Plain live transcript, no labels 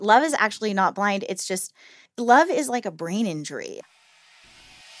love is actually not blind. It's just love is like a brain injury.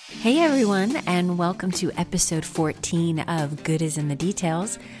 Hey everyone, and welcome to episode 14 of Good is in the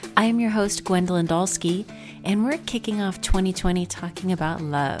Details. I am your host, Gwendolyn Dolsky, and we're kicking off 2020 talking about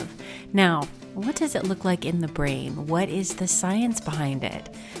love. Now, what does it look like in the brain? What is the science behind it?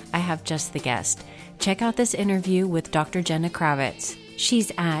 I have just the guest. Check out this interview with Dr. Jenna Kravitz.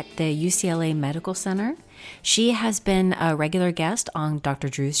 She's at the UCLA Medical Center. She has been a regular guest on Dr.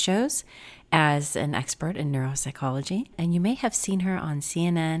 Drew's shows as an expert in neuropsychology, and you may have seen her on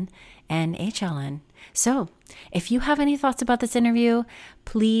CNN and HLN. So, if you have any thoughts about this interview,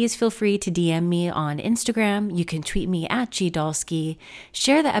 please feel free to DM me on Instagram. You can tweet me at @gdolsky.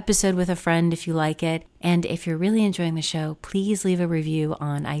 Share the episode with a friend if you like it. And if you're really enjoying the show, please leave a review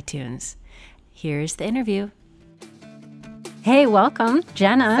on iTunes. Here's the interview. Hey, welcome,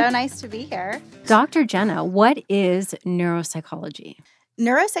 Jenna. So nice to be here. Dr. Jenna, what is neuropsychology?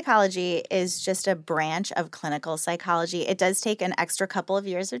 Neuropsychology is just a branch of clinical psychology. It does take an extra couple of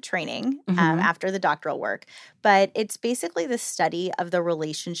years of training after the doctoral work, but it's basically the study of the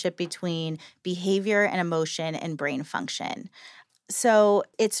relationship between behavior and emotion and brain function. So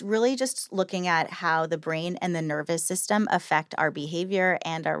it's really just looking at how the brain and the nervous system affect our behavior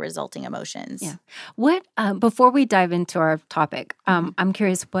and our resulting emotions. Yeah. What before we dive into our topic, I'm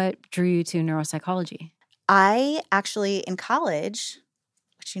curious, what drew you to neuropsychology? I actually, in college,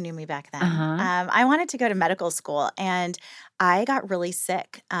 which you knew me back then, I wanted to go to medical school, and I got really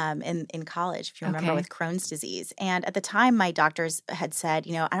sick in college, if you remember, with Crohn's disease. And at the time, my doctors had said,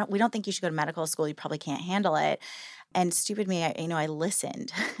 we don't think you should go to medical school. You probably can't handle it. And stupid me, I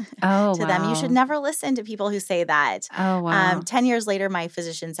listened to them. You should never listen to people who say that. 10 years later, my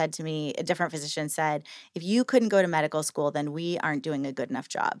physician said to me, a different physician said, if you couldn't go to medical school, then we aren't doing a good enough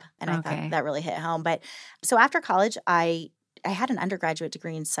job. And I thought that really hit home. But so after college, I had an undergraduate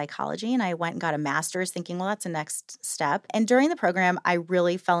degree in psychology, and I went and got a master's thinking, well, that's the next step. And during the program, I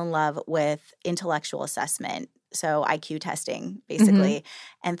really fell in love with intellectual assessment, so IQ testing, basically,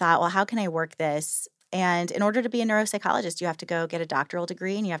 and thought, well, how can I work this? And in order to be a neuropsychologist, you have to go get a doctoral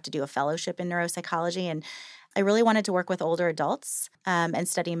degree, and you have to do a fellowship in neuropsychology. And I really wanted to work with older adults and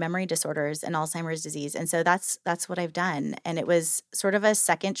study memory disorders and Alzheimer's disease. And so that's what I've done. And it was sort of a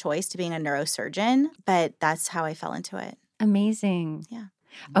second choice to being a neurosurgeon, but that's how I fell into it. Amazing. Yeah.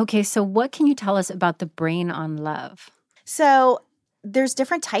 Okay, so what can you tell us about the brain on love? So there's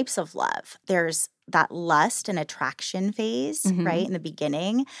different types of love. There's that lust and attraction phase, right, in the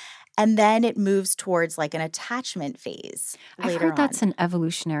beginning. And then it moves towards like an attachment phase later on. I've heard that's an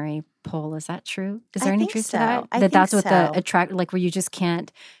evolutionary pull. Is that true? Is there any truth to that? I think that's what so. the attract, like where you just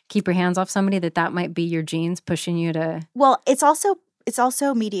can't keep your hands off somebody, that might be your genes pushing you to. Well, it's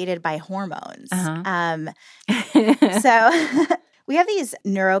also mediated by hormones. So we have these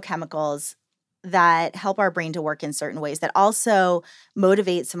neurochemicals that help our brain to work in certain ways that also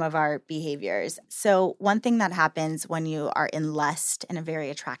motivate some of our behaviors. So one thing that happens when you are in lust and are very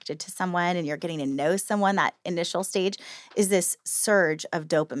attracted to someone and you're getting to know someone, that initial stage, is this surge of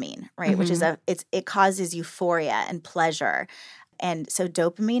dopamine, right? Which is it causes euphoria and pleasure. And so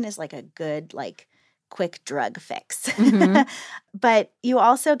dopamine is like a good, quick drug fix. But you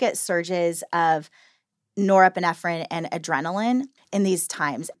also get surges of norepinephrine and adrenaline in these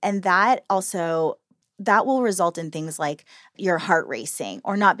times. And that will result in things like your heart racing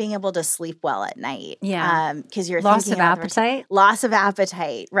or not being able to sleep well at night. Yeah. Because you're loss thinking of appetite. Loss of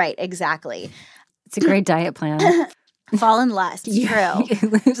appetite. Right. Exactly. It's a great diet plan. Fall in lust. It's true. You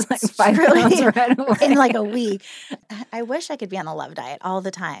lose 5 pounds right away. In a week. I wish I could be on the love diet all the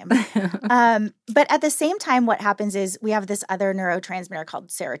time. But at the same time, what happens is we have this other neurotransmitter called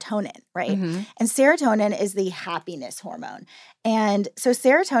serotonin, right? And serotonin is the happiness hormone. And so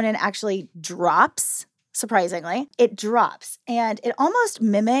serotonin actually drops. Surprisingly, it drops, and it almost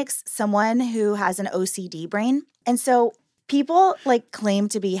mimics someone who has an OCD brain. And so people claim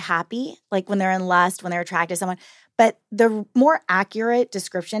to be happy, when they're in lust, when they're attracted to someone. But the more accurate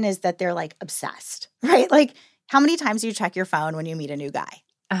description is that they're obsessed, right? How many times do you check your phone when you meet a new guy?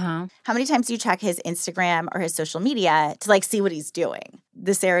 How many times do you check his Instagram or his social media to see what he's doing?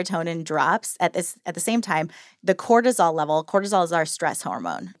 The serotonin drops at the same time. The cortisol level, cortisol is our stress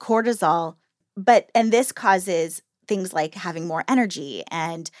hormone. Cortisol, and this causes things like having more energy,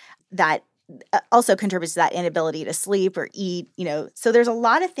 and that also contributes to that inability to sleep or eat, So there's a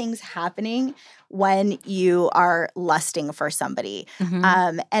lot of things happening when you are lusting for somebody.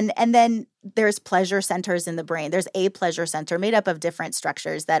 And then there's pleasure centers in the brain. There's a pleasure center made up of different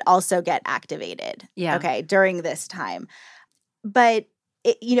structures that also get activated, during this time. But,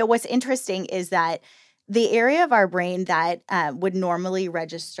 what's interesting is that the area of our brain that would normally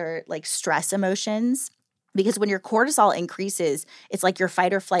register like stress emotions, because when your cortisol increases, it's like your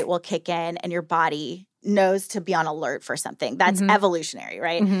fight or flight will kick in and your body knows to be on alert for something. That's evolutionary,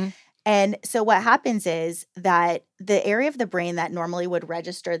 right? Mm-hmm. And so what happens is that the area of the brain that normally would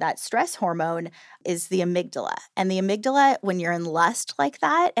register that stress hormone is the amygdala. And the amygdala, when you're in lust like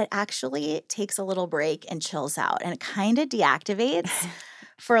that, it actually takes a little break and chills out, and it kind of deactivates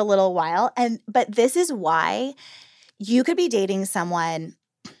for a little while. But this is why you could be dating someone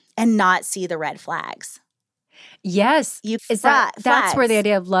and not see the red flags. Yes. That's where the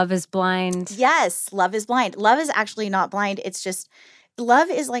idea of love is blind. Yes, love is blind. Love is actually not blind. It's just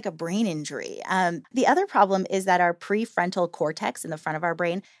love is like a brain injury. The other problem is that our prefrontal cortex in the front of our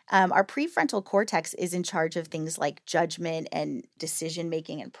brain, our prefrontal cortex is in charge of things like judgment and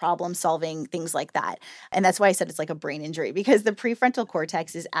decision-making and problem-solving, things like that. And that's why I said it's like a brain injury, because the prefrontal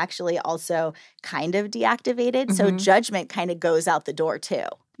cortex is actually also kind of deactivated. Mm-hmm. So judgment kind of goes out the door too.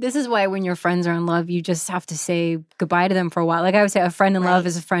 This is why when your friends are in love, you just have to say goodbye to them for a while. Like I would say, a friend in love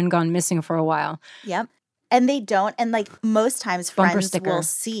is a friend gone missing for a while. Yep. And they don't. And like most times friends will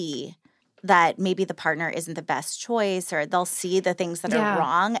see that maybe the partner isn't the best choice, or they'll see the things that are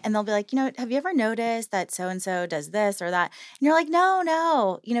wrong. And they'll be like, have you ever noticed that so-and-so does this or that? And you're like,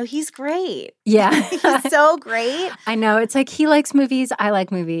 no, he's great. Yeah. He's so great. I know. It's like he likes movies. I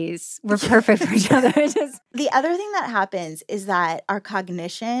like movies. We're perfect for each other. The other thing that happens is that our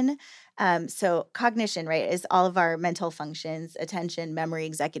cognition, so cognition, right, is all of our mental functions, attention, memory,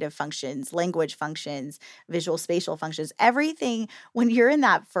 executive functions, language functions, visual, spatial functions, everything. When you're in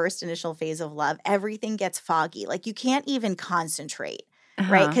that first initial phase of love, everything gets foggy. Like you can't even concentrate,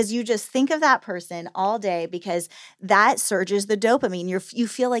 right? Because you just think of that person all day, because that surges the dopamine. You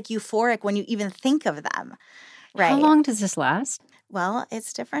feel like euphoric when you even think of them, right? How long does this last? Well,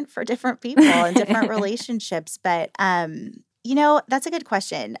 it's different for different people and different relationships, but that's a good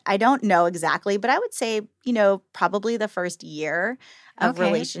question. I don't know exactly, but I would say, probably the first year of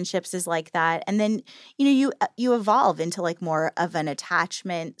relationships is like that. And then, you evolve into like more of an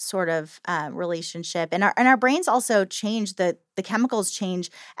attachment sort of relationship. And our brains also change, the chemicals change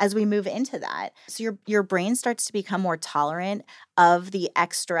as we move into that. So your brain starts to become more tolerant of the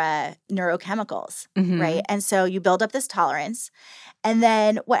extra neurochemicals, right? And so you build up this tolerance. And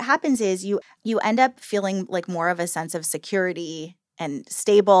then what happens is you end up feeling like more of a sense of security and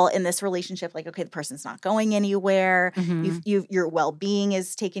stable in this relationship. Like, okay, the person's not going anywhere. Your well-being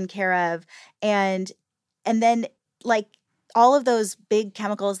is taken care of. And then like all of those big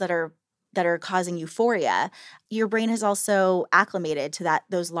chemicals that are causing euphoria, your brain has also acclimated to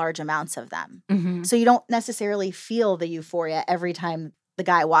those large amounts of them. So you don't necessarily feel the euphoria every time the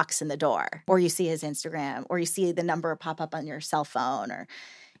guy walks in the door, or you see his Instagram, or you see the number pop up on your cell phone, or,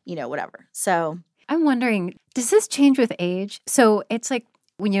 whatever. So I'm wondering, does this change with age? So it's like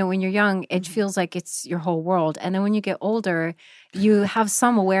when you're young, it feels like it's your whole world. And then when you get older, you have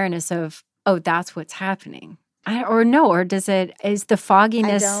some awareness of, oh, that's what's happening. Is the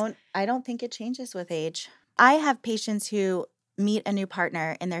fogginess? I don't think it changes with age. I have patients who meet a new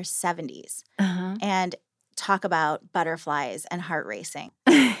partner in their 70s and talk about butterflies and heart racing.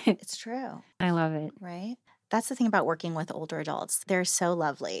 It's true. I love it. Right? That's the thing about working with older adults. They're so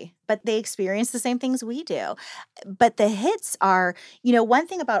lovely, but they experience the same things we do. But the hits are, one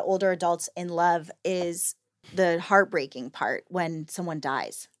thing about older adults in love is the heartbreaking part when someone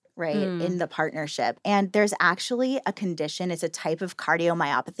dies, right, in the partnership. And there's actually a condition, it's a type of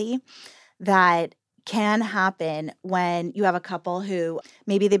cardiomyopathy that can happen when you have a couple who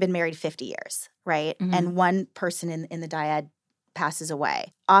maybe they've been married 50 years, right? And one person in the dyad passes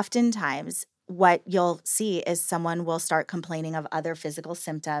away. Oftentimes, what you'll see is someone will start complaining of other physical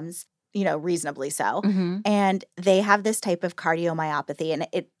symptoms, reasonably so. And they have this type of cardiomyopathy, and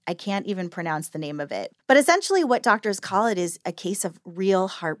I can't even pronounce the name of it. But essentially what doctors call it is a case of real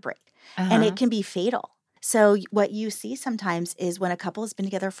heartbreak, and it can be fatal. So what you see sometimes is when a couple has been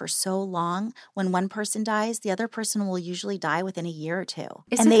together for so long, when one person dies, the other person will usually die within a year or two.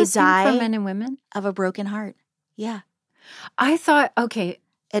 Is it the same for men and women? Of a broken heart. Yeah. I thought,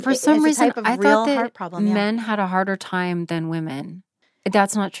 for some reason, I thought that heart problem, men had a harder time than women.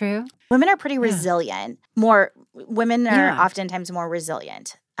 That's not true? Women are pretty resilient. Women are oftentimes more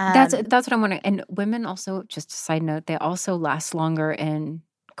resilient. That's what I'm wondering. And women also, just a side note, they also last longer in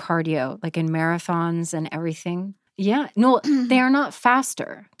cardio, like in marathons and everything. Yeah. No, they are not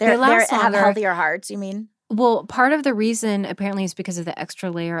faster. They have healthier hearts, you mean? Well, part of the reason apparently is because of the extra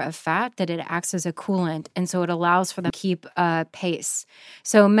layer of fat, that it acts as a coolant. And so it allows for them to keep pace.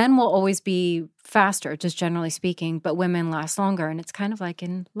 So men will always be faster, just generally speaking, but women last longer. And it's kind of like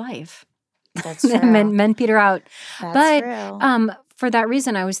in life. That's true. men peter out. That's But true. for that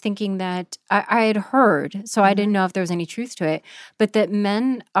reason, I was thinking that I had heard, so I didn't know if there was any truth to it, but that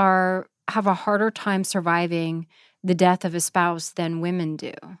men have a harder time surviving the death of a spouse than women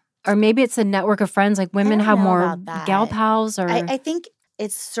do. Or maybe it's a network of friends, like women don't have know more about that. gal pals or I think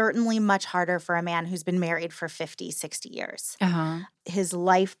it's certainly much harder for a man who's been married for 50, 60 years. His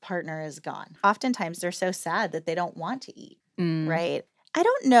life partner is gone. Oftentimes they're so sad that they don't want to eat, right? I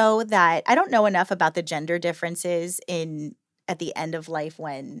don't know enough about the gender differences at the end of life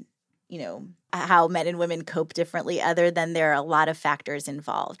when, how men and women cope differently, other than there are a lot of factors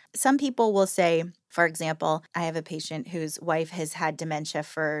involved. Some people will say, for example, I have a patient whose wife has had dementia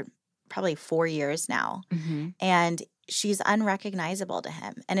for probably 4 years now, and she's unrecognizable to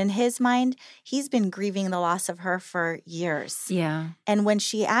him. And in his mind, he's been grieving the loss of her for years. Yeah. And when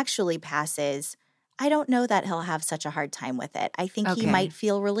she actually passes, I don't know that he'll have such a hard time with it. I think he might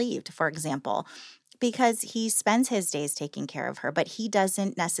feel relieved, for example, because he spends his days taking care of her, but he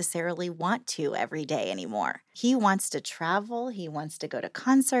doesn't necessarily want to every day anymore. He wants to travel, he wants to go to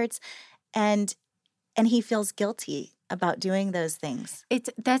concerts, and he feels guilty about doing those things.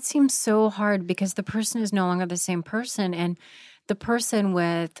 That seems so hard because the person is no longer the same person, and the person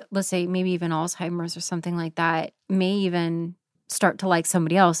with, let's say, maybe even Alzheimer's or something like that may even start to like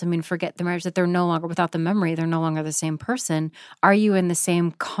somebody else. I mean, forget the marriage, that they're no longer, without the memory, they're no longer the same person. Are you in the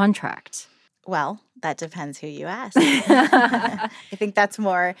same contract? Well, that depends who you ask. I think that's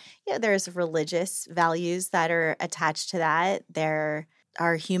more, there's religious values that are attached to that. There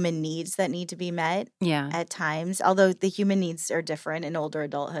are human needs that need to be met at times, although the human needs are different in older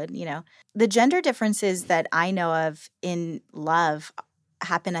adulthood. The gender differences that I know of in love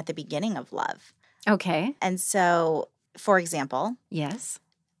happen at the beginning of love. Okay. And so, for example, yes,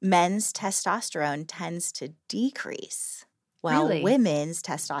 men's testosterone tends to decrease while women's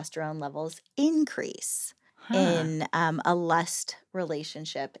testosterone levels increase in a lust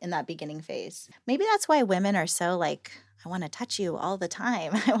relationship in that beginning phase. Maybe that's why women are so like, I want to touch you all the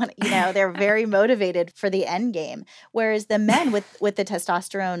time. I want to, they're very motivated for the end game. Whereas the men with the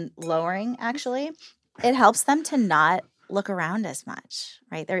testosterone lowering, actually, it helps them to not look around as much,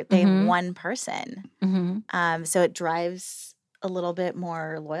 right? They have one person. So it drives a little bit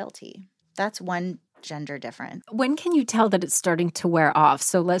more loyalty. That's one gender difference. When can you tell that it's starting to wear off?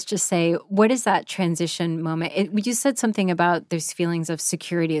 So let's just say, what is that transition moment? You said something about there's feelings of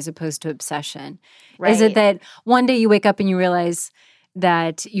security as opposed to obsession. Right. Is it that one day you wake up and you realize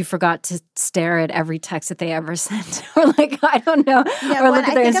that you forgot to stare at every text that they ever sent? Or like, I don't know. Or look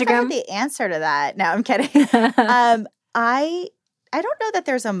at their Instagram? I think I have the answer to that. No, I'm kidding. I don't know that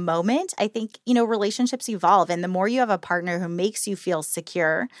there's a moment. I think, relationships evolve. And the more you have a partner who makes you feel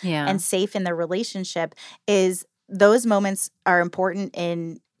secure and safe in the relationship, those moments are important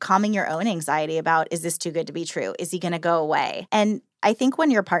in calming your own anxiety about, is this too good to be true? Is he going to go away? And I think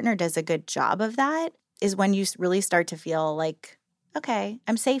when your partner does a good job of that is when you really start to feel like, okay,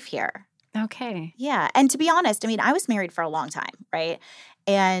 I'm safe here. Okay. Yeah. And to be honest, I was married for a long time, right?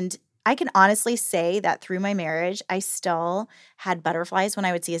 And I can honestly say that through my marriage, I still had butterflies when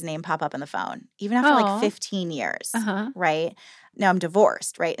I would see his name pop up on the phone, even after like 15 years, right? Now I'm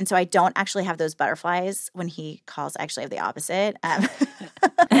divorced, right? And so I don't actually have those butterflies when he calls. I actually have the opposite.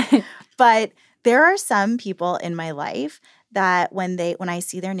 But there are some people in my life that when I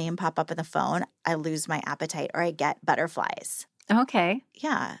see their name pop up on the phone, I lose my appetite or I get butterflies. Okay.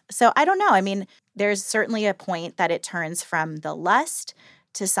 Yeah. So I don't know. There's certainly a point that it turns from the lust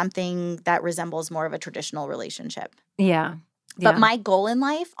to something that resembles more of a traditional relationship. Yeah. But my goal in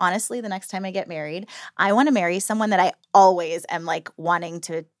life, honestly, the next time I get married, I want to marry someone that I always am like wanting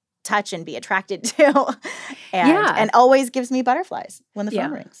to touch and be attracted to and always gives me butterflies when the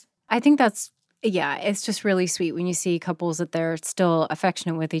phone rings. I think it's just really sweet when you see couples that they're still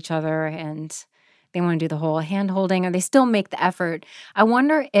affectionate with each other and they want to do the whole hand holding and they still make the effort. I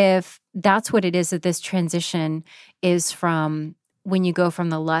wonder if that's what it is, that this transition is from when you go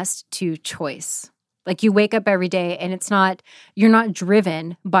from the lust to choice. Like you wake up every day and you're not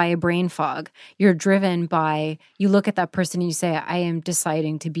driven by a brain fog. You're driven by, you look at that person and you say, I am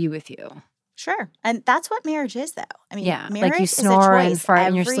deciding to be with you. Sure. And that's what marriage is, though. Marriage like you snore and fart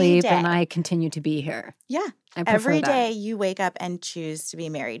in your sleep and I continue to be here. Yeah. Every day you wake up and choose to be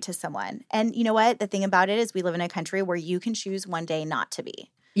married to someone. And you know what? The thing about it is we live in a country where you can choose one day not to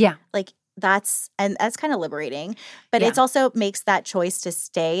be. Yeah. Like that's kind of liberating, but it's also makes that choice to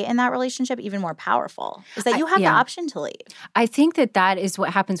stay in that relationship even more powerful, is that you have the option to leave. I think that is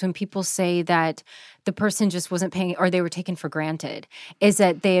what happens when people say that the person just wasn't paying or they were taken for granted, is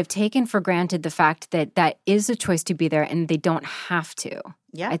that they have taken for granted the fact that that is a choice to be there and they don't have to.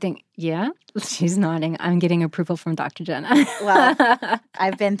 Yeah. I think, she's nodding. I'm getting approval from Dr. Jenna. Well,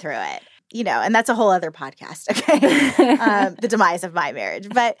 I've been through it, and that's a whole other podcast, okay? The demise of my marriage.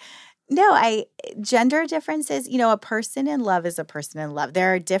 But no, gender differences, a person in love is a person in love.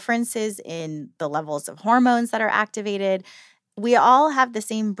 There are differences in the levels of hormones that are activated. We all have the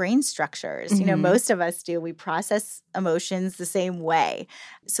same brain structures. Mm-hmm. Most of us do. We process emotions the same way.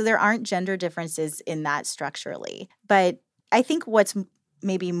 So there aren't gender differences in that structurally. But I think what's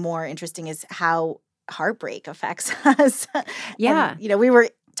maybe more interesting is how heartbreak affects us. Yeah. And, we were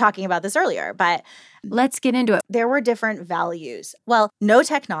talking about this earlier, but let's get into it. There were different values. Well, no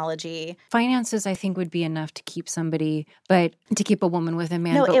technology. Finances, I think, would be enough to keep somebody, but to keep a woman with a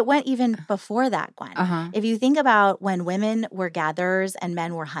man. No, it went even before that, Gwen. Uh-huh. If you think about when women were gatherers and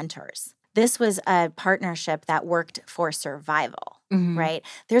men were hunters, this was a partnership that worked for survival, right?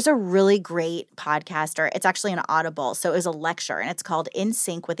 There's a really great podcast, or it's actually an Audible, so it was a lecture, and it's called In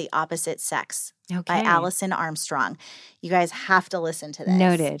Sync with the Opposite Sex by Alison Armstrong. You guys have to listen to this.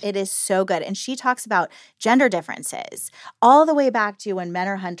 Noted. It is so good. And she talks about gender differences all the way back to when men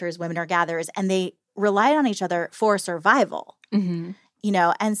are hunters, women are gatherers, and they relied on each other for survival. Mm-hmm.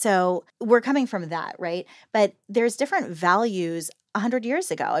 And so we're coming from that, right? But there's different values 100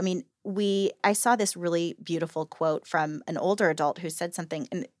 years ago. I mean, I saw this really beautiful quote from an older adult who said something,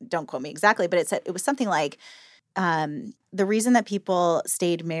 and don't quote me exactly, but it was something like, the reason that people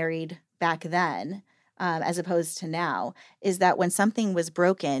stayed married back then, as opposed to now, is that when something was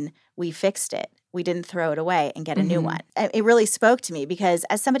broken, we fixed it. We didn't throw it away and get a new one. It really spoke to me because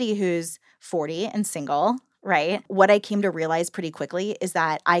as somebody who's 40 and single, right, what I came to realize pretty quickly is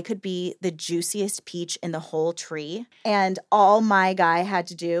that I could be the juiciest peach in the whole tree, and all my guy had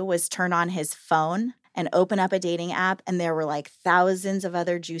to do was turn on his phone and open up a dating app, and there were like thousands of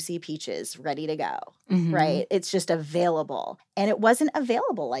other juicy peaches ready to go, right? It's just available. And it wasn't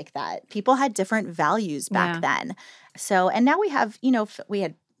available like that. People had different values back then. So, and now we have, we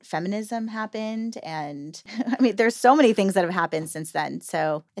had feminism happened, and I mean, there's so many things that have happened since then.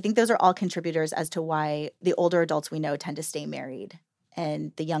 So I think those are all contributors as to why the older adults we know tend to stay married,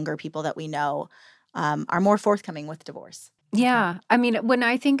 and the younger people that we know are more forthcoming with divorce. Yeah. I mean, when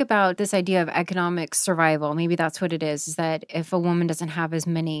I think about this idea of economic survival, maybe that's what it is that if a woman doesn't have as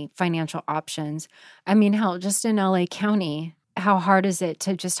many financial options, I mean, hell, just in LA County, how hard is it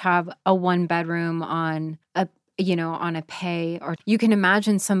to just have a 1-bedroom on a pay, or you can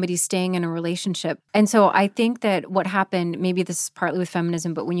imagine somebody staying in a relationship. And so I think that what happened, maybe this is partly with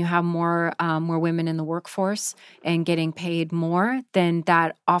feminism, but when you have more women in the workforce and getting paid more, then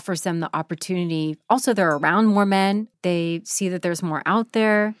that offers them the opportunity. Also, they're around more men. They see that there's more out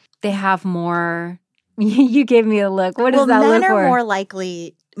there. They have more. You gave me a look. What does that look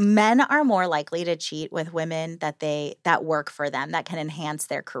for? Men are more likely to cheat with women that work for them, that can enhance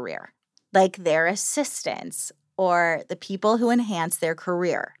their career, like their assistants, or the people who enhance their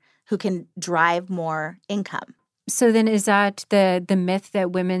career, who can drive more income. So then is that the myth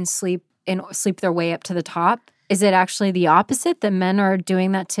that women sleep their way up to the top? Is it actually the opposite, that men are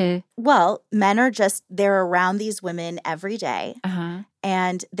doing that to? Well, men are they're around these women every day,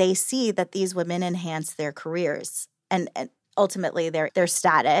 and they see that these women enhance their careers and ultimately their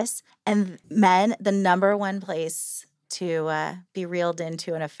status. And men, the number one place to be reeled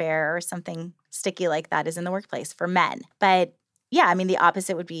into an affair or something sticky like that is in the workplace for men. But yeah, I mean, the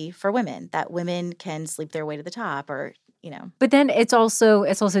opposite would be for women, that women can sleep their way to the top, or, But then it's also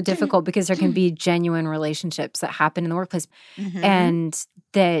difficult because there can be genuine relationships that happen in the workplace, and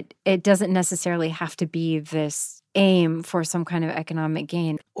that it doesn't necessarily have to be this aim for some kind of economic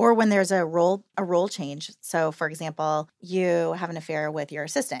gain. Or when there's a role change. So, for example, you have an affair with your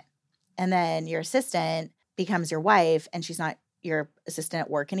assistant, and then your assistant becomes your wife, and she's not your assistant at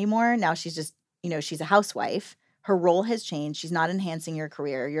work anymore. Now she's just, she's a housewife. Her role has changed. She's not enhancing your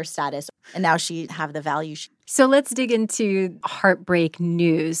career, your status, and now she have the value. So let's dig into heartbreak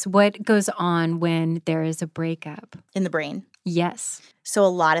news. What goes on when there is a breakup? In the brain? Yes. So a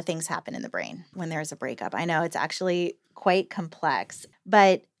lot of things happen in the brain when there's a breakup. I know it's actually quite complex,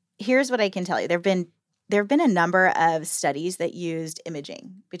 but here's what I can tell you. There have been a number of studies that used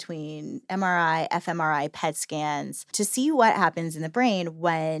imaging between MRI, fMRI, PET scans to see what happens in the brain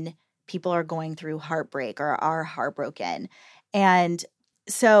when people are going through heartbreak or are heartbroken. And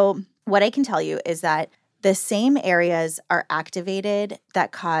so what I can tell you is that the same areas are activated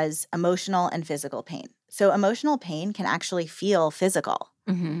that cause emotional and physical pain. So emotional pain can actually feel physical,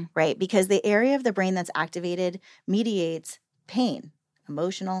 right? Because the area of the brain that's activated mediates pain,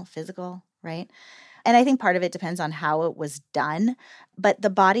 emotional, physical, right? And I think part of it depends on how it was done. But the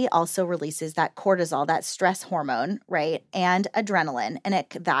body also releases that cortisol, that stress hormone, right? And adrenaline. And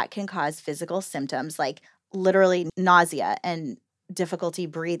that can cause physical symptoms like literally nausea and difficulty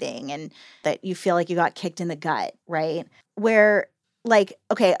breathing, and that you feel like you got kicked in the gut, right? Where like,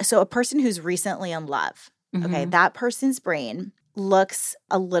 okay, so a person who's recently in love, okay, that person's brain looks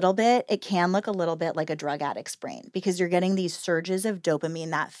a little bit, it can look a little bit like a drug addict's brain because you're getting these surges of dopamine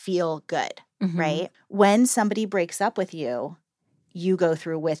that feel good, right? When somebody breaks up with you, you go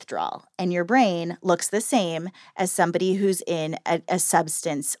through withdrawal and your brain looks the same as somebody who's in a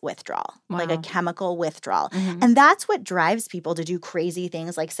substance withdrawal, like a chemical withdrawal. And that's what drives people to do crazy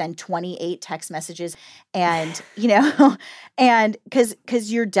things like send 28 text messages and, and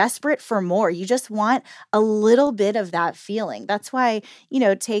because you're desperate for more. You just want a little bit of that feeling. That's why,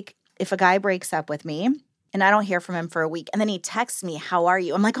 if a guy breaks up with me, and I don't hear from him for a week, and then he texts me, "How are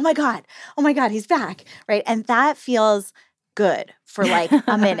you?" I'm like, oh my God, he's back, right? And that feels good for like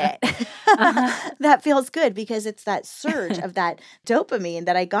a minute. That feels good because it's that surge of that dopamine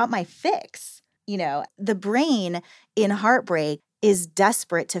that I got my fix. The brain in heartbreak is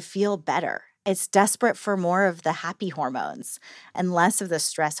desperate to feel better. It's desperate for more of the happy hormones and less of the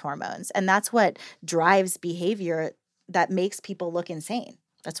stress hormones. And that's what drives behavior that makes people look insane.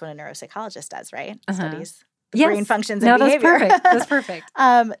 That's what a neuropsychologist does, right? Studies the brain functions and behavior. That's perfect.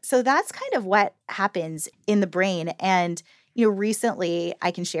 So that's kind of what happens in the brain. And recently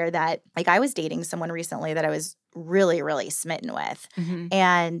I can share that, like, I was dating someone recently that I was really, really smitten with.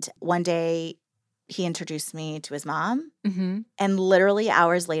 And one day he introduced me to his mom. And literally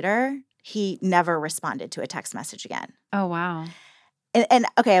hours later, he never responded to a text message again. Oh, wow. And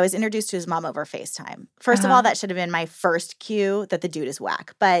okay, I was introduced to his mom over FaceTime. First of all, that should have been my first cue that the dude is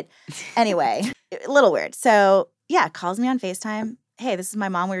whack. But anyway, a little weird. So yeah, calls me on FaceTime. Hey, this is my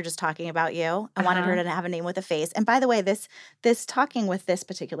mom. We were just talking about you. I wanted her to have a name with a face. And by the way, this talking with this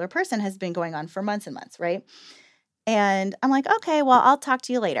particular person has been going on for months and months, right? And I'm like, okay, well, I'll talk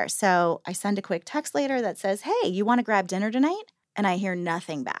to you later. So I send a quick text later that says, hey, you want to grab dinner tonight? And I hear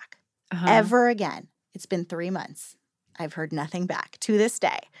nothing back ever again. It's been 3 months. I've heard nothing back to this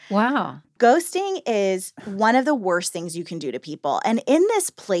day. Wow. Ghosting is one of the worst things you can do to people. And in this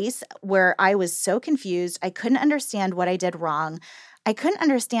place where I was so confused, I couldn't understand what I did wrong. I couldn't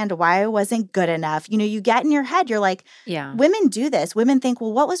understand why I wasn't good enough. You get in your head, you're like, women do this. Women think,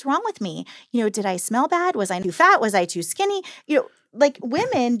 well, what was wrong with me? Did I smell bad? Was I too fat? Was I too skinny? Like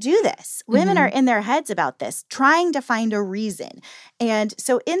women do this. Women are in their heads about this, trying to find a reason. And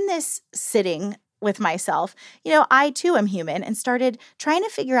so in this sitting with myself, I too am human and started trying to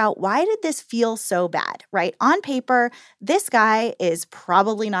figure out, why did this feel so bad, right? On paper, this guy is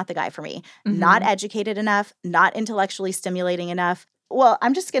probably not the guy for me, not educated enough, not intellectually stimulating enough. Well,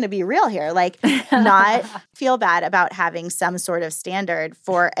 I'm just going to be real here, like not feel bad about having some sort of standard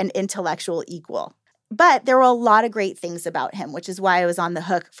for an intellectual equal. But there were a lot of great things about him, which is why I was on the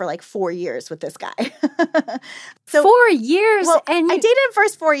hook for like 4 years with this guy. So 4 years? Well, I dated him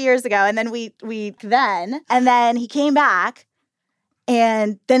first 4 years ago, and then and then he came back,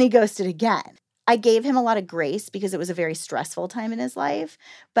 and then he ghosted again. I gave him a lot of grace because it was a very stressful time in his life.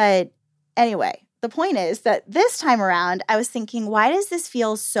 But anyway, the point is that this time around, I was thinking, why does this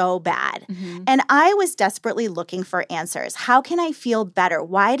feel so bad? And I was desperately looking for answers. How can I feel better?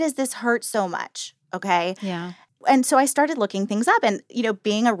 Why does this hurt so much? Okay. Yeah. And so I started looking things up. And,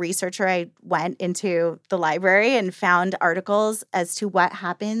 being a researcher, I went into the library and found articles as to what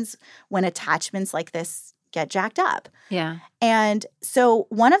happens when attachments like this get jacked up. Yeah. And so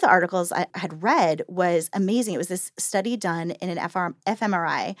one of the articles I had read was amazing. It was this study done in an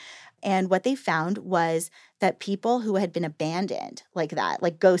fMRI. And what they found was that people who had been abandoned like that,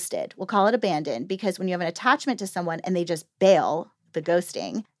 like ghosted, we'll call it abandoned, because when you have an attachment to someone and they just bail, the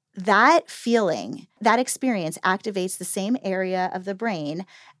ghosting, that feeling, that experience activates the same area of the brain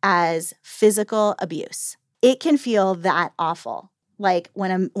as physical abuse. It can feel that awful, like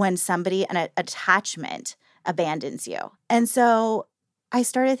when somebody, an attachment abandons you. And so I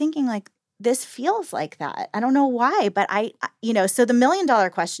started thinking, like, this feels like that. I don't know why, but so the $1 million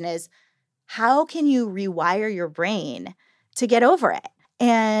question is, how can you rewire your brain to get over it?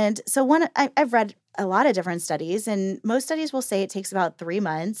 And so I've read a lot of different studies, and most studies will say it takes about 3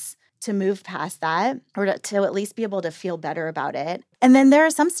 months to move past that, or to at least be able to feel better about it. And then there are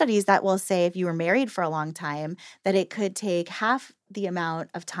some studies that will say if you were married for a long time, that it could take half the amount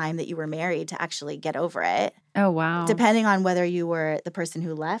of time that you were married to actually get over it. Oh, wow. Depending on whether you were the person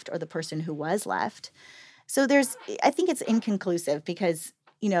who left or the person who was left. So I think it's inconclusive because,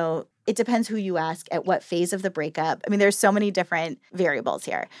 it depends who you ask at what phase of the breakup. I mean, there's so many different variables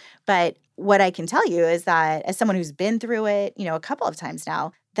here. But what I can tell you is that as someone who's been through it, a couple of times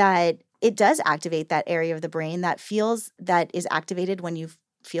now, that it does activate that area of the brain that is activated when you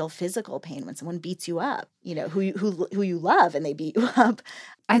feel physical pain, when someone beats you up, who you love and they beat you up.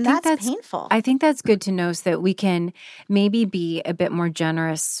 And that's painful. I think that's good to know so that we can maybe be a bit more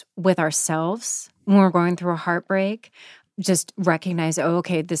generous with ourselves when we're going through a heartbreak. Just recognize,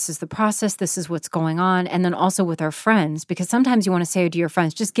 okay, this is the process, this is what's going on. And then also with our friends, because sometimes you want to say to your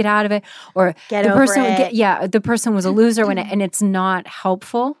friends, just get out of it, or get over it. The person was a loser and it's not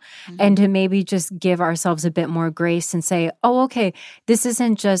helpful. Mm-hmm. And to maybe just give ourselves a bit more grace and say, oh, okay, this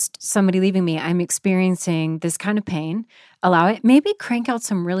isn't just somebody leaving me. I'm experiencing this kind of pain. Allow it. Maybe crank out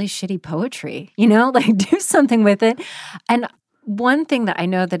some really shitty poetry, do something with it. And one thing that I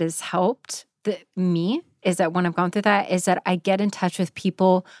know that has helped me is that when I've gone through that, is that I get in touch with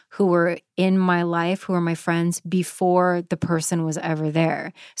people who were in my life, who are my friends before the person was ever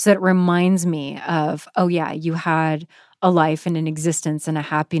there. So it reminds me of, oh yeah, you had a life and an existence and a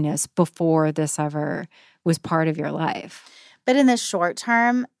happiness before this ever was part of your life. But in the short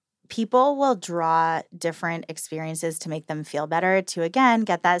term, people will draw different experiences to make them feel better, to again,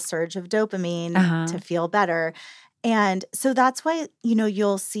 get that surge of dopamine to feel better. And so that's why,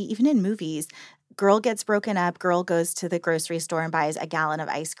 you'll see even in movies, girl gets broken up, girl goes to the grocery store and buys a gallon of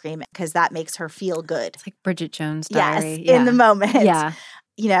ice cream because that makes her feel good. It's like Bridget Jones' Diary. Yes, in the moment. Yeah.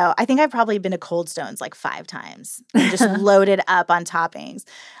 I think I've probably been to Cold Stones like 5 times and just loaded up on toppings.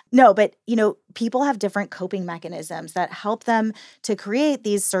 No, but, people have different coping mechanisms that help them to create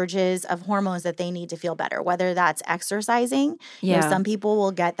these surges of hormones that they need to feel better, whether that's exercising. Yeah. Some people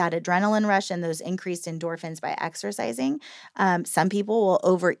will get that adrenaline rush and those increased endorphins by exercising. Some people will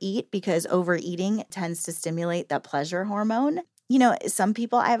overeat because overeating tends to stimulate that pleasure hormone. Some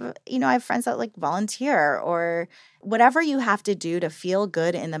people I have friends that like volunteer or whatever you have to do to feel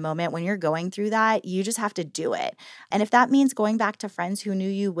good in the moment when you're going through that, you just have to do it. And if that means going back to friends who knew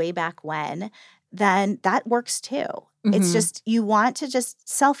you way back when, then that works too. Mm-hmm. It's just you want to just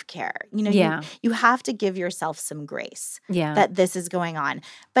self-care. You have to give yourself some grace that this is going on.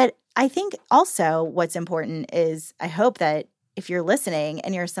 But I think also what's important is I hope that if you're listening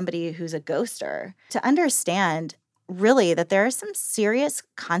and you're somebody who's a ghoster, to understand really that there are some serious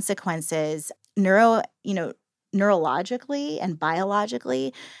consequences neurologically and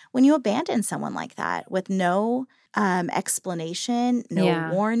biologically when you abandon someone like that with no explanation,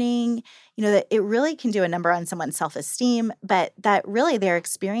 no warning, that it really can do a number on someone's self-esteem, but that really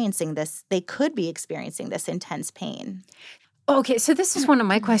they could be experiencing this intense pain. Okay, so this is one of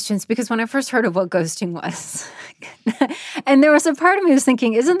my questions because when I first heard of what ghosting was, and there was a part of me who was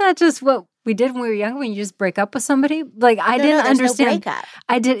thinking, isn't that just what we did when we were young, when you just break up with somebody? Like, I didn't understand. No breakup.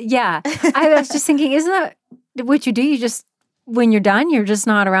 I did, yeah. I was just thinking, isn't that what you do? You just, when you're done, you're just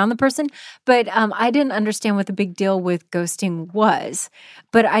not around the person. But I didn't understand what the big deal with ghosting was.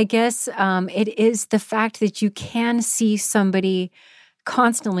 But I guess it is the fact that you can see somebody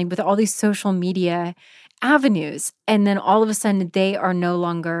constantly with all these social media avenues, and then all of a sudden they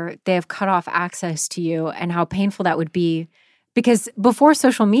have cut off access to you, and how painful that would be. Because before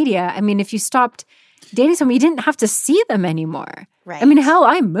social media, I mean, if you stopped dating someone, you didn't have to see them anymore. Right. I mean, hell,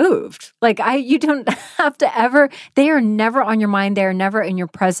 I moved. Like, you don't have to they are never on your mind. They're never in your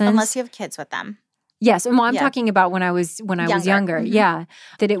presence. Unless you have kids with them. Yes. And I'm talking about when I was younger. Mm-hmm. Yeah.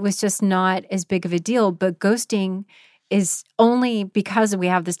 That it was just not as big of a deal. But ghosting is only because we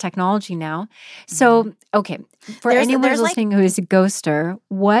have this technology now. So, okay, for anyone who's listening who is a ghoster,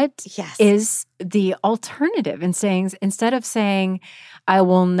 what is the alternative in saying, instead of saying, I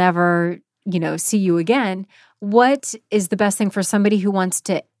will never, see you again, what is the best thing for somebody who wants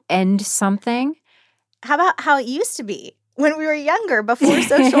to end something? How about how it used to be? When we were younger, before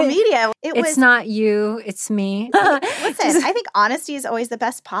social media, it's not you, it's me. Listen, I think honesty is always the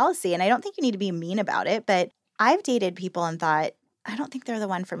best policy, and I don't think you need to be mean about it, but I've dated people and thought, I don't think they're the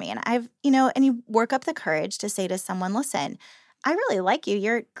one for me. And and you work up the courage to say to someone, listen, I really like you.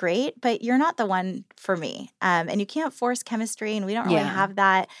 You're great, but you're not the one for me. And you can't force chemistry, and we don't really have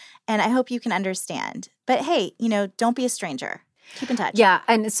that. And I hope you can understand. But hey, don't be a stranger. Keep in touch. Yeah,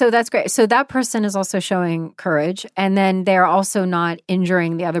 and so that's great. So that person is also showing courage, and then they're also not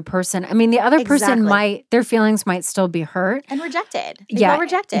injuring the other person. I mean, the other person their feelings might still be hurt. And rejected. They feel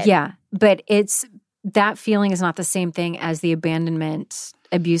rejected. Yeah, but that feeling is not the same thing as the abandonment,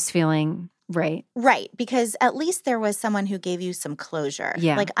 abuse feeling Right. Right. Because at least there was someone who gave you some closure.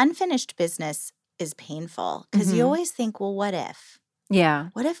 Yeah. Like unfinished business is painful because you always think, well, what if? Yeah.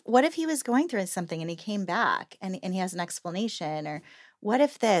 What if he was going through something and he came back and he has an explanation, or what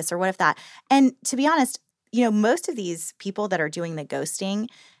if this or what if that? And to be honest, most of these people that are doing the ghosting,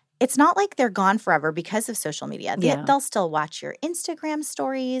 it's not like they're gone forever because of social media. They'll still watch your Instagram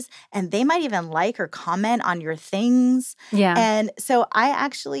stories, and they might even like or comment on your things. Yeah. And so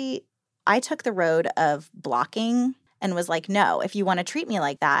I took the road of blocking and was like, no, if you want to treat me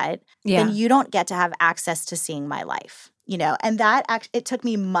like that, then you don't get to have access to seeing my life. And it took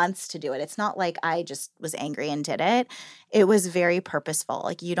me months to do it. It's not like I just was angry and did it. It was very purposeful.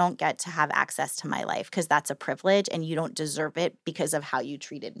 Like, you don't get to have access to my life because that's a privilege, and you don't deserve it because of how you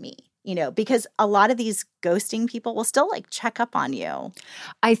treated me. Because a lot of these ghosting people will still like check up on you.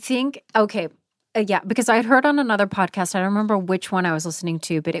 I think, okay. Yeah, because I had heard on another podcast, I don't remember which one I was listening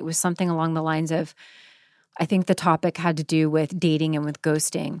to, but it was something along the lines of, I think the topic had to do with dating and with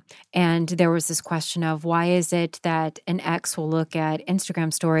ghosting. And there was this question of, why is it that an ex will look at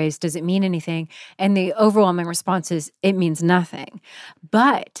Instagram stories? Does it mean anything? And the overwhelming response is, it means nothing.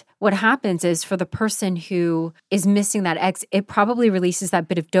 But what happens is, for the person who is missing that ex, it probably releases that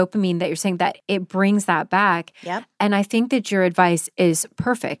bit of dopamine that you're saying, that it brings that back. Yep. And I think that your advice is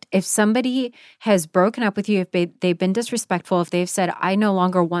perfect. If somebody has broken up with you, if they've been disrespectful, if they've said, I no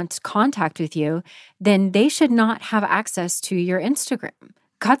longer want contact with you, then they should not have access to your Instagram.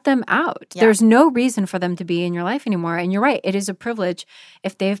 Cut them out. Yeah. There's no reason for them to be in your life anymore. And you're right, it is a privilege.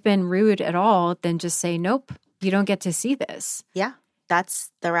 If they've been rude at all, then just say, nope, you don't get to see this. Yeah.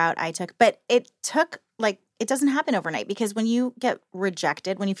 That's the route I took. But it doesn't happen overnight, because when you get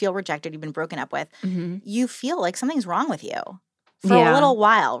rejected, when you feel rejected, you've been broken up with, you feel like something's wrong with you for a little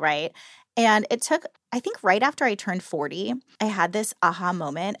while, right? And it took, I think right after I turned 40, I had this aha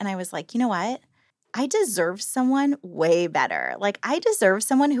moment, and I was like, you know what? I deserve someone way better. Like, I deserve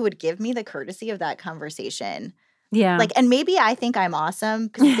someone who would give me the courtesy of that conversation. Yeah. Like, and maybe I think I'm awesome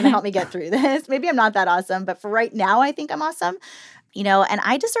because it's going to help me get through this. Maybe I'm not that awesome, but for right now, I think I'm awesome. And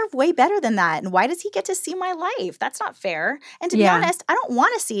I deserve way better than that. And why does he get to see my life? That's not fair. And to be honest, I don't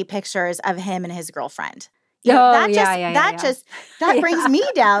want to see pictures of him and his girlfriend. That brings me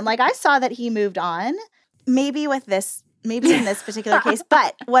down. Like, I saw that he moved on, maybe in this particular case.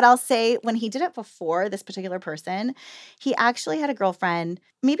 But what I'll say, when he did it before this particular person, he actually had a girlfriend.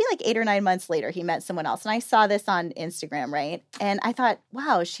 Maybe like 8 or 9 months later, he met someone else. And I saw this on Instagram, right? And I thought,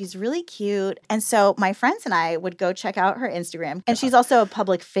 wow, she's really cute. And so my friends and I would go check out her Instagram. And she's also a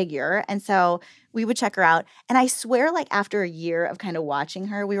public figure. And so we would check her out. And I swear, like, after a year of kind of watching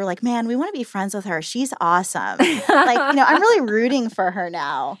her, we were like, man, we want to be friends with her. She's awesome. I'm really rooting for her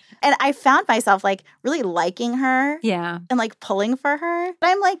now. And I found myself like really liking her. Yeah. And like pulling for her. But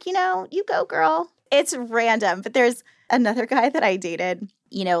I'm like, you go, girl. It's random. But there's another guy that I dated,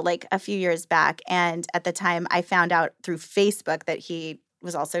 like a few years back. And at the time, I found out through Facebook that he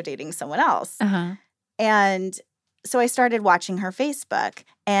was also dating someone else. Uh-huh. And so I started watching her Facebook,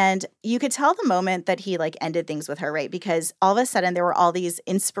 and you could tell the moment that he like ended things with her, right? Because all of a sudden there were all these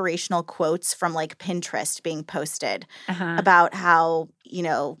inspirational quotes from like Pinterest being posted about how,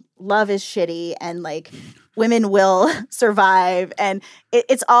 love is shitty and like women will survive. And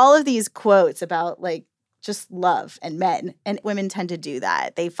it's all of these quotes about like just love and men, and women tend to do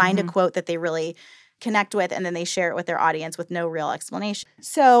that. They find a quote that they really connect with, and then they share it with their audience with no real explanation.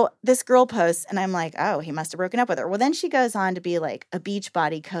 So this girl posts, and I'm like, oh, he must have broken up with her. Well, then she goes on to be like a beach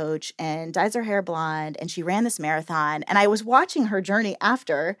body coach and dyes her hair blonde, and she ran this marathon. And I was watching her journey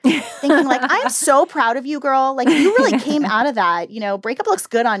after, thinking like, I'm so proud of you, girl. Like, you really came out of that. Breakup looks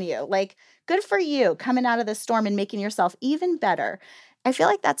good on you. Like, good for you coming out of the storm and making yourself even better. I feel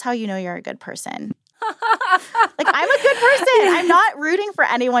like that's how you know you're a good person. Like, I'm a good person. I'm not rooting for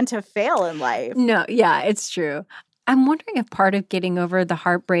anyone to fail in life. No, yeah, it's true. I'm wondering if part of getting over the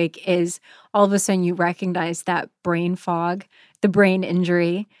heartbreak is all of a sudden you recognize that brain fog, the brain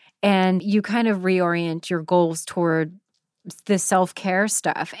injury, and you kind of reorient your goals toward the self-care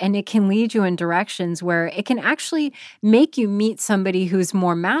stuff. And it can lead you in directions where it can actually make you meet somebody who's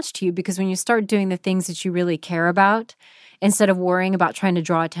more matched to you, because when you start doing the things that you really care about, instead of worrying about trying to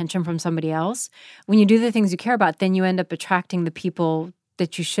draw attention from somebody else, when you do the things you care about, then you end up attracting the people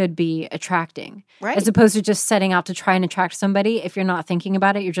that you should be attracting. Right. As opposed to just setting out to try and attract somebody. If you're not thinking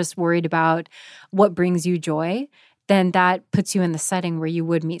about it, you're just worried about what brings you joy, then that puts you in the setting where you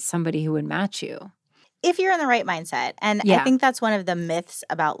would meet somebody who would match you. If you're in the right mindset. And I think that's one of the myths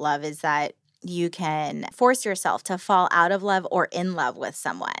about love, is that you can force yourself to fall out of love or in love with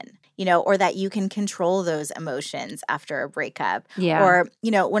someone. or that you can control those emotions after a breakup. Yeah. Or,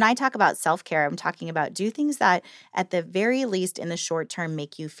 when I talk about self-care, I'm talking about do things that at the very least in the short term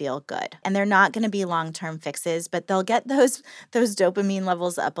make you feel good. And they're not going to be long-term fixes, but they'll get those dopamine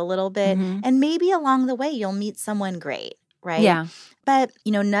levels up a little bit. And maybe along the way you'll meet someone great, right? Yeah. But,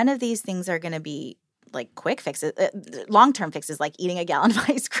 none of these things are going to be like quick fixes, long-term fixes, like eating a gallon of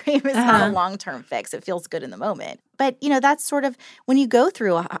ice cream is not a long-term fix. It feels good in the moment. But, that's sort of when you go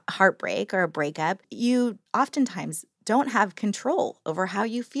through a heartbreak or a breakup, you oftentimes don't have control over how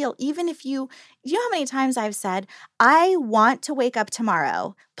you feel. Even if you know how many times I've said, I want to wake up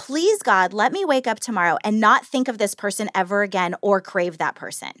tomorrow. Please, God, let me wake up tomorrow and not think of this person ever again or crave that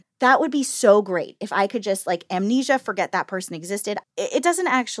person. That would be so great if I could just like amnesia, forget that person existed. It doesn't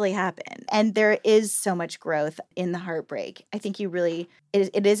actually happen. And there is so much growth in the heartbreak. I think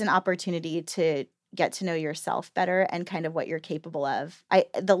it is an opportunity to get to know yourself better and kind of what you're capable of.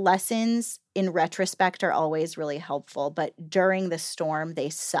 The lessons in retrospect are always really helpful, but during the storm, they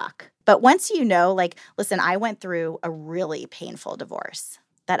suck. But once you know, like, listen, I went through a really painful divorce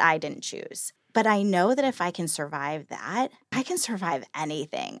that I didn't choose. But I know that if I can survive that, I can survive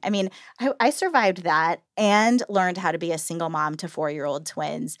anything. I mean, I survived that and learned how to be a single mom to 4-year-old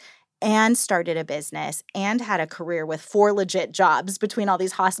twins and started a business and had a career with 4 legit jobs between all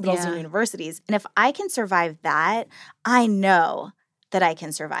these hospitals and universities. And if I can survive that, I know that I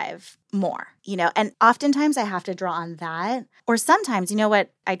can survive more, and oftentimes I have to draw on that. Or sometimes, you know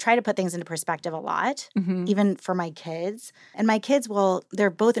what, I try to put things into perspective a lot, even for my kids. And my kids they're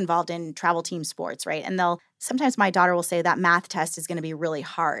both involved in travel team sports, right? And sometimes my daughter will say that math test is going to be really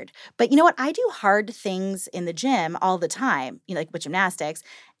hard. But you know what, I do hard things in the gym all the time, like with gymnastics.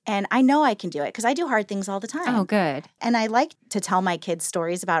 And I know I can do it because I do hard things all the time. Oh, good. And I like to tell my kids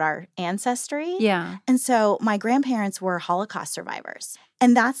stories about our ancestry. Yeah. And so my grandparents were Holocaust survivors.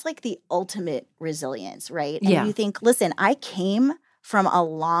 And that's like the ultimate resilience, right? And you think, listen, I came from a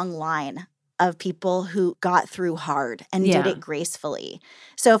long line of people who got through hard and did it gracefully.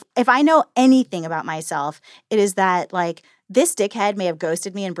 So if I know anything about myself, it is that like this dickhead may have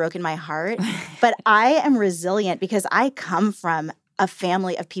ghosted me and broken my heart, but I am resilient because I come from a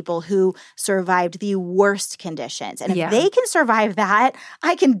family of people who survived the worst conditions. And if they can survive that,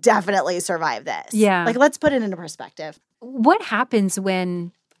 I can definitely survive this. Yeah. Like, let's put it into perspective. What happens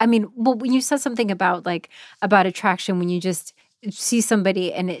when you said something about attraction, when you just see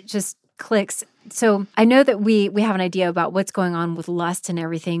somebody and it just clicks. So I know that we have an idea about what's going on with lust and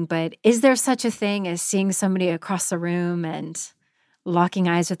everything, but is there such a thing as seeing somebody across the room and locking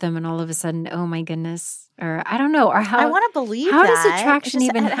eyes with them and all of a sudden, oh my goodness, or I don't know, or how I want to believe how that. does attraction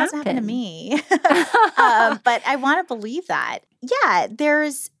even happen? It hasn't happened to me. But I want to believe that. Yeah,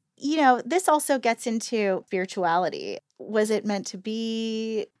 there's, this also gets into spirituality. Was it meant to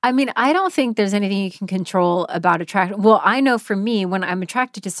be? I mean, I don't think there's anything you can control about attraction. Well, I know for me, when I'm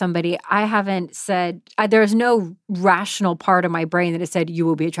attracted to somebody, I haven't said, there's no rational part of my brain that has said, you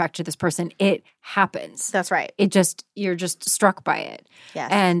will be attracted to this person. It happens. That's right. You're just struck by it. Yes.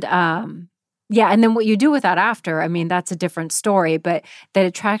 And, and then what you do with that after, I mean, that's a different story. But that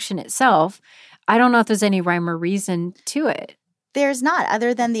attraction itself, I don't know if there's any rhyme or reason to it. There's not,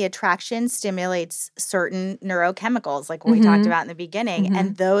 other than the attraction stimulates certain neurochemicals, like what we talked about in the beginning.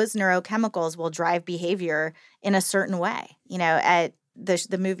 And those neurochemicals will drive behavior in a certain way. At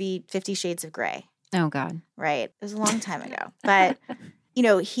the movie 50 Shades of Grey. Oh, God. Right. It was a long time ago. But,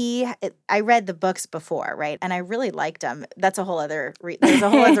 I read the books before, right? And I really liked them. That's a whole other there's a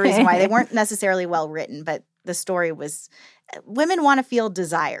whole other reason why. They weren't necessarily well written, but the story was women want to feel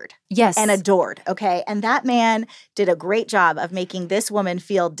desired. Yes. And adored, okay? And that man did a great job of making this woman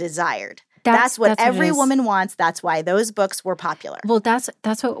feel desired. That's what every woman wants. That's why those books were popular. Well, that's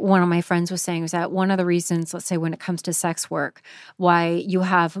what one of my friends was saying, was that one of the reasons, let's say when it comes to sex work, why you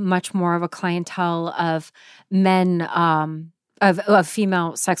have much more of a clientele of men, of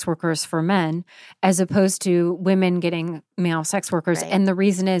female sex workers for men, as opposed to women getting male sex workers. Right. And the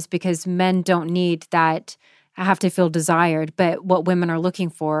reason is because men don't need that, have to feel desired, but what women are looking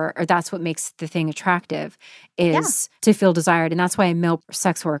for, or that's what makes the thing attractive, is to feel desired. And that's why a male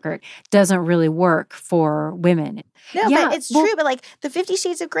sex worker doesn't really work for women. No, but it's true. But like the 50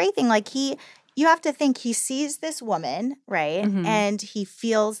 Shades of Grey thing, like you have to think he sees this woman, right? And he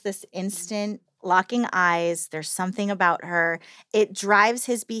feels this instant locking eyes. There's something about her. It drives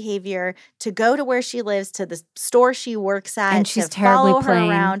his behavior to go to where she lives, to the store she works at, and she's to follow terribly plain. her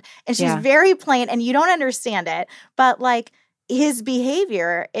around. And she's very plain, and you don't understand it. But like his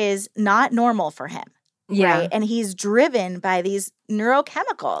behavior is not normal for him. Yeah. right? And he's driven by these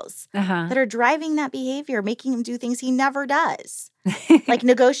neurochemicals that are driving that behavior, making him do things he never does, like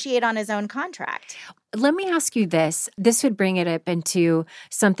negotiate on his own contract. Let me ask you this. This would bring it up into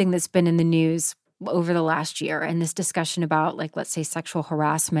something that's been in the news over the last year, and this discussion about, like, let's say sexual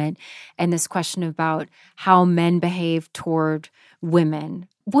harassment, and this question about how men behave toward women.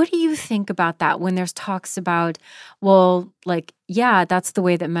 What do you think about that when there's talks about, well, like, yeah, that's the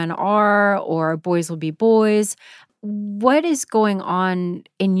way that men are, or boys will be boys? What is going on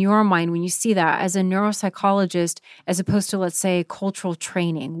in your mind when you see that as a neuropsychologist, as opposed to, let's say, cultural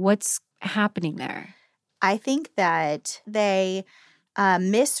training? What's happening there? I think that they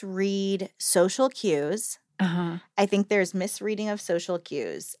misread social cues. I think there's misreading of social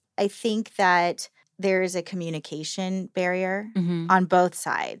cues. I think that there's a communication barrier on both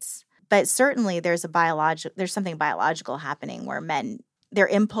sides. But certainly there's something biological happening where men, their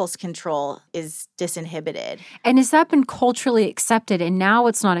impulse control is disinhibited. And has that been culturally accepted? And now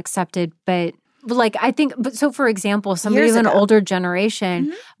it's not accepted, but like, I think, but so for example, somebody of an older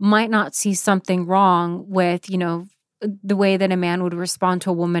generation might not see something wrong with, the way that a man would respond to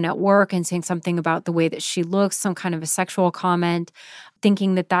a woman at work and saying something about the way that she looks, some kind of a sexual comment,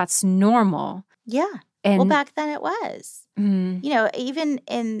 thinking that that's normal. Yeah. Well, back then it was.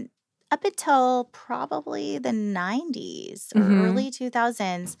 Even up until probably the 90s or early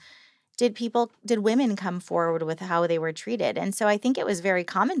 2000s, did women come forward with how they were treated? And so I think it was very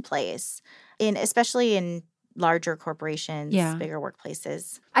commonplace, especially in larger corporations, bigger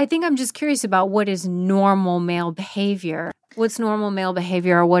workplaces. I think I'm just curious about what is normal male behavior. What's normal male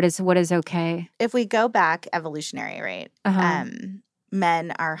behavior, or what is okay? If we go back evolutionary, right?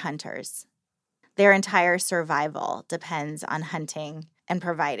 Men are hunters. Their entire survival depends on hunting and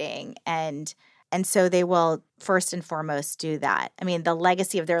providing, and so they will first and foremost do that. I mean, the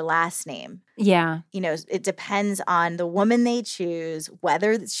legacy of their last name. Yeah. It depends on the woman they choose,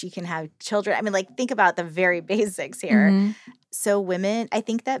 whether she can have children. I mean, like, think about the very basics here. So women, I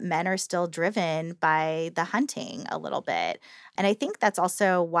think that men are still driven by the hunting a little bit. And I think that's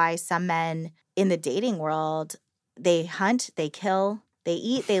also why some men in the dating world, they hunt, they kill, they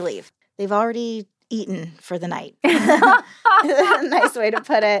eat, they leave. They've already eaten for the night. Nice way to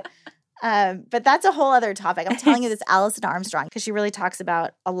put it. But that's a whole other topic. I'm telling you this, Alison Armstrong, because she really talks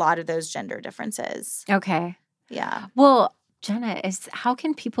about a lot of those gender differences. Okay. Yeah. Well, Jenna, how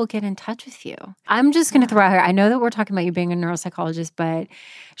can people get in touch with you? I'm just going to throw out here. I know that we're talking about you being a neuropsychologist, but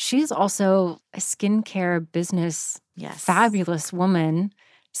she's also a skincare business, fabulous woman.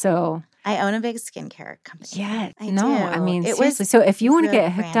 So I own a big skincare company. Yeah. I do. I mean, seriously. So if you want to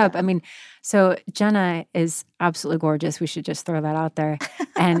get hooked up, I mean, so Jenna is absolutely gorgeous. We should just throw that out there.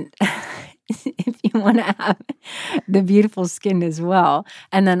 And if you want to have the beautiful skin as well,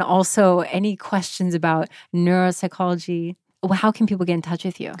 and then also any questions about neuropsychology, how can people get in touch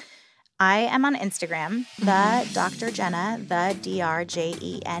with you? I am on Instagram, the Dr. Jenna, the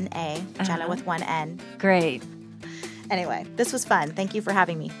DRJENA, Jenna with one N. Great. Anyway, this was fun. Thank you for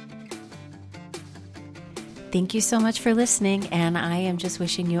having me. Thank you so much for listening, and I am just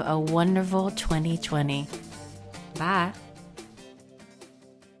wishing you a wonderful 2020. Bye.